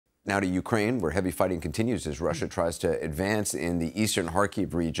Now to Ukraine, where heavy fighting continues as Russia tries to advance in the eastern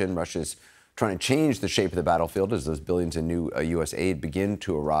Kharkiv region. Russia's trying to change the shape of the battlefield as those billions in new U.S. aid begin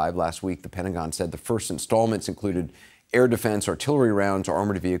to arrive. Last week, the Pentagon said the first installments included air defense, artillery rounds,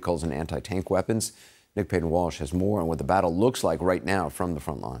 armored vehicles, and anti-tank weapons. Nick Paton Walsh has more on what the battle looks like right now from the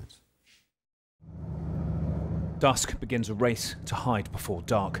front lines. Dusk begins a race to hide before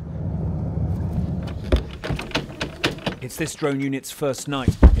dark. It's this drone unit's first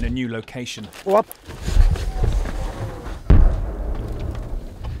night in a new location. What?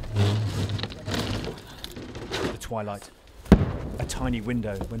 The twilight. A tiny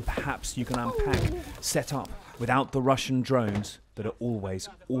window when perhaps you can unpack, set up without the Russian drones that are always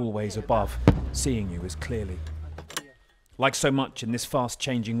above, seeing you as clearly. Like so much in this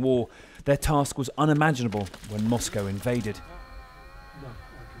fast-changing war, their task was unimaginable when Moscow invaded.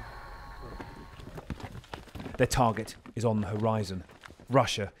 Their target is on the horizon,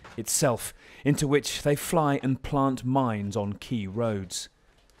 Russia itself, into which they fly and plant mines on key roads.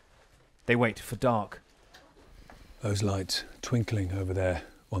 They wait for dark. Those lights twinkling over there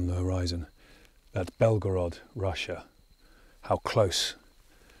on the horizon, that's Belgorod, Russia. How close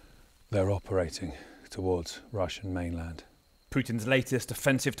they're operating towards Russian mainland. Putin's latest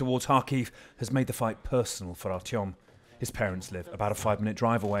offensive towards Kharkiv has made the fight personal for Artyom. His parents live about a 5-minute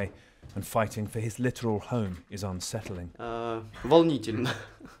drive away, and fighting for his literal home is unsettling. Волнительно,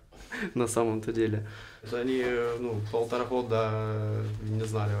 на самом-то деле. Они, 1,5 года не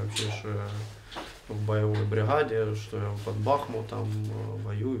знали вообще, что я в боевой бригаде, что я под Бахмутом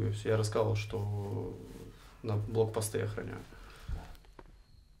воюю. Я рассказывал, что на блокпосты охраняю.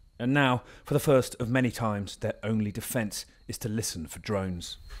 And now, for the first of many times, their only defence is to listen for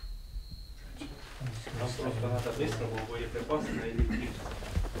drones.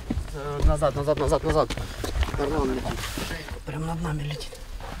 Назад. Орлан летит. Прям над нами летит.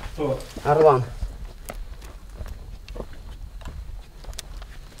 Орлан.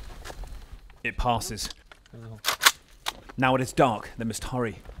 It passes. Now it is dark, they must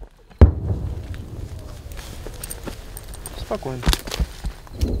hurry. Спокойно.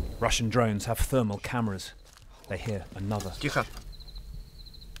 Russian drones have thermal cameras. They hear another. Тихо.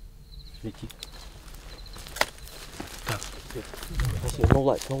 Лети. No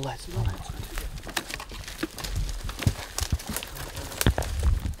lights.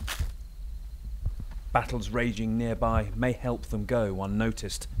 Battles raging nearby may help them go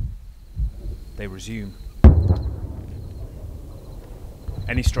unnoticed. They resume.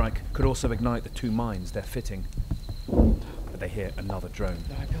 Any strike could also ignite the 2 mines they're fitting. But they hear another drone.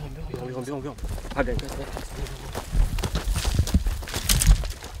 Бегом.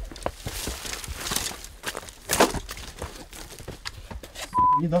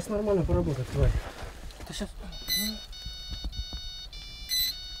 Не даст нормально поработать, тварь. Ты сейчас...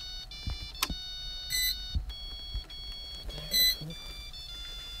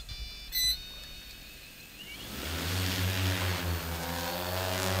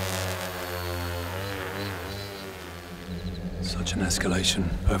 Such an escalation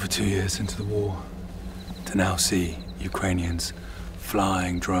over 2 years into the war. To now see Ukrainians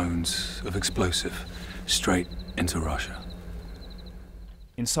flying drones of explosive straight into Russia.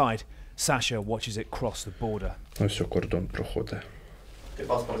 Inside, Sasha watches it cross the border. Ось кордон проходить. Ти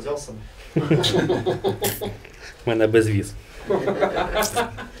паспорт взяв з собою? У мене безвіз.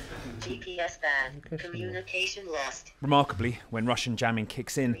 GPS ban. Communication lost. Remarkably, when Russian jamming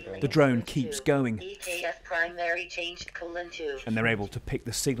kicks in, the drone keeps going. EKF primary changed :2. And they're able to pick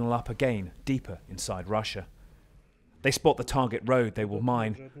the signal up again, deeper inside Russia. They spot the target road they will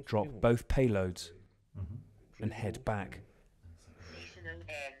mine, drop both payloads, and head back.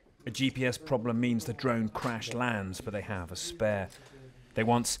 A GPS problem means the drone crash lands, but they have a spare. They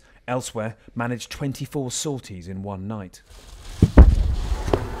once, elsewhere, managed 24 sorties in one night.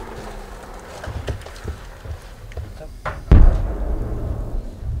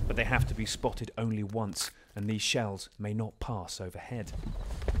 But they have to be spotted only once, and these shells may not pass overhead.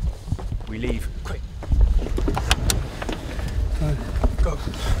 We leave. Quick. Go.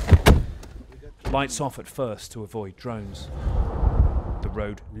 Lights off at first to avoid drones. The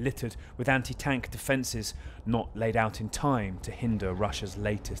road littered with anti-tank defences, not laid out in time to hinder Russia's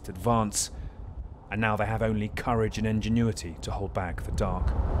latest advance. And now they have only courage and ingenuity to hold back the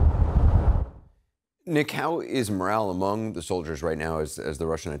dark. Nick, how is morale among the soldiers right now as the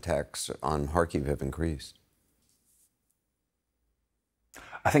Russian attacks on Kharkiv have increased?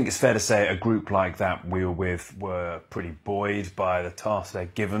 I think it's fair to say a group like that we were with were pretty buoyed by the task they're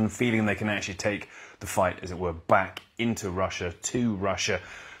given, feeling they can actually take the fight, as it were, back into Russia, to Russia,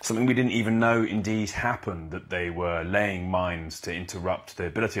 something we didn't even know indeed happened, that they were laying mines to interrupt the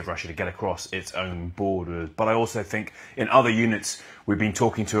ability of Russia to get across its own borders. But I also think in other units we've been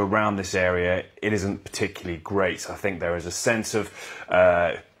talking to around this area, it isn't particularly great. I think there is a sense of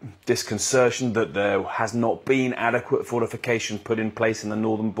disconcertion that there has not been adequate fortification put in place in the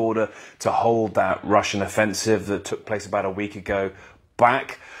northern border to hold that Russian offensive that took place about a week ago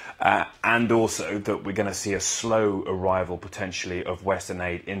back. And also that we're going to see a slow arrival potentially of Western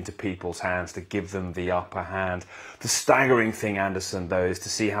aid into people's hands to give them the upper hand. The staggering thing, Anderson, though, is to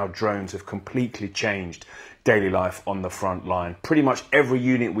see how drones have completely changed daily life on the front line. Pretty much every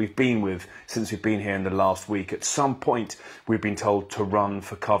unit we've been with since we've been here in the last week, at some point we've been told to run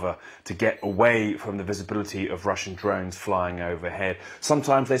for cover, to get away from the visibility of Russian drones flying overhead.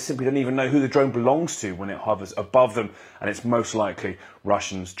 Sometimes they simply don't even know who the drone belongs to when it hovers above them, and it's most likely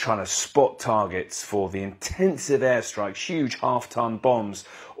Russians trying to spot targets for the intensive airstrikes, huge half-ton bombs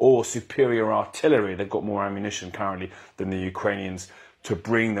or superior artillery. They've got more ammunition currently than the Ukrainians to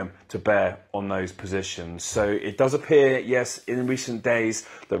bring them to bear on those positions. So it does appear, yes, in recent days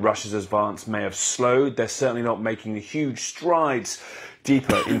that Russia's advance may have slowed. They're certainly not making the huge strides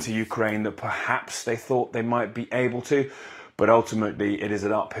deeper into Ukraine that perhaps they thought they might be able to. But ultimately, it is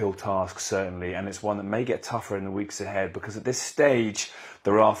an uphill task, certainly, and it's one that may get tougher in the weeks ahead, because at this stage,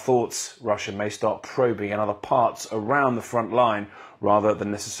 there are thoughts Russia may start probing in other parts around the front line, rather than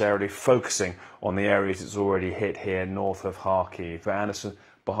necessarily focusing on the areas it's already hit here north of Kharkiv. Anderson,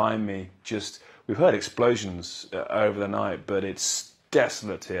 behind me, we've heard explosions over the night, but it's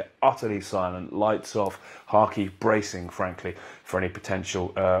desolate here, utterly silent, lights off, Kharkiv bracing, frankly, for any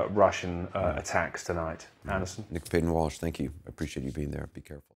potential Russian attacks tonight. Anderson? Nick Paton Walsh, thank you. I appreciate you being there. Be careful.